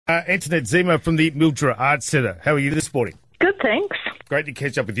Antonette Zema from the Mildura Arts Centre. How are you this morning? Good, thanks. Great to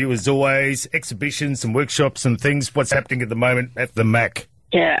catch up with you as always. Exhibitions and workshops and things. What's happening at the moment at the MAC?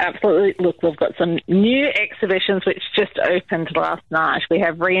 Yeah, absolutely. Look, we've got some new exhibitions which just opened last night. We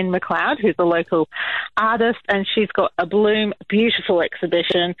have Rian McLeod, who's a local artist, and she's got a Bloom beautiful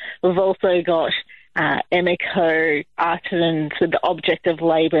exhibition. We've also got Emiko Artisans with the object of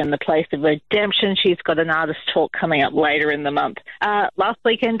labour in the place of redemption. She's got an artist talk coming up later in the month. Last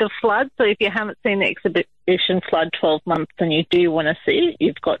weekend of Flood, so if you haven't seen the exhibition Flood 12 months and you do want to see it,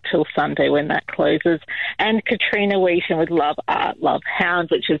 you've got till Sunday when that closes. And Katrina Wheaton with Love Art, Love Hound,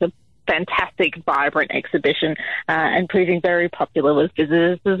 which is a fantastic, vibrant exhibition and proving very popular with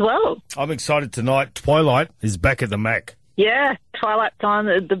visitors as well. I'm excited tonight. Twilight is back at the MAC. Yeah, twilight time,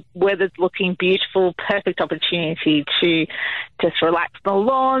 the weather's looking beautiful, perfect opportunity to just relax on the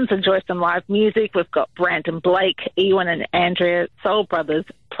lawns, enjoy some live music. We've got Brandon Blake, Ewan and Andrea, Soul Brothers,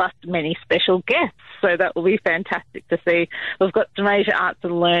 plus many special guests. So that will be fantastic to see. We've got some Asia Arts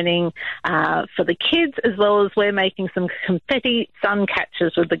and Learning for the kids, as well as we're making some confetti sun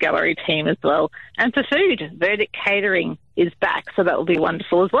catchers with the gallery team as well. And for food, Verdict Catering is back, so that will be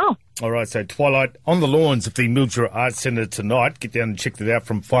wonderful as well. All right, so Twilight on the lawns of the Mildura Arts Centre tonight. Get down and check that out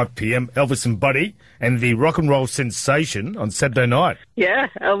from 5 p.m. Elvis and Buddy and the rock and roll sensation on Saturday night. Yeah,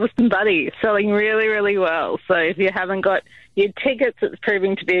 Elvis and Buddy selling really, really well. So if you haven't got your tickets, it's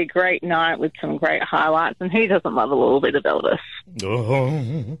proving to be a great night with some great highlights. And who doesn't love a little bit of Elvis?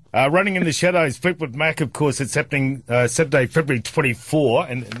 Running in the Shadows, Fleetwood Mac, of course, it's happening Saturday, February 24,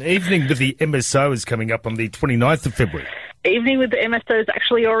 and an evening with the MSO is coming up on the 29th of February. Evening with the MSO is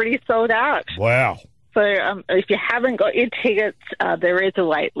actually already sold out. Wow. So if you haven't got your tickets, there is a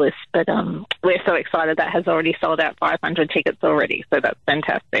wait list, but we're so excited that has already sold out 500 tickets already, so that's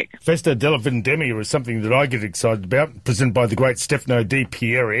fantastic. Festa della Vendemmia is something that I get excited about, presented by the great Stefano Di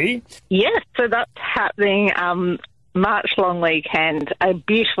Pieri. Yes, so that's happening March long weekend, a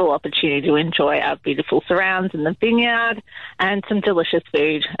beautiful opportunity to enjoy our beautiful surrounds in the vineyard and some delicious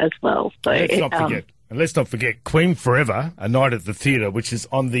food as well. So let's not forget Queen Forever, a night at the theatre, which is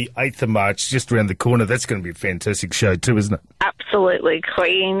on the 8th of March, just around the corner. That's going to be a fantastic show too, isn't it? Absolutely.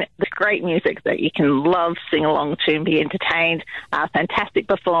 Queen, the great music that you can love, sing along to and be entertained, fantastic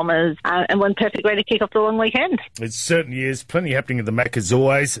performers, and one perfect way to kick off the long weekend. It certainly is. Plenty happening at the MAC as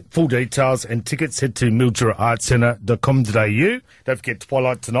always. Full details and tickets, head to milduraartcentre.com.au. Don't forget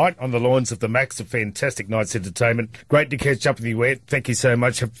Twilight tonight on the lawns of the MAC. It's a fantastic night's entertainment. Great to catch up with you, Ed. Thank you so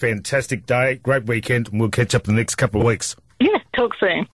much. Have a fantastic day. Great weekend. And we'll catch up in the next couple of weeks. Yeah, talk soon.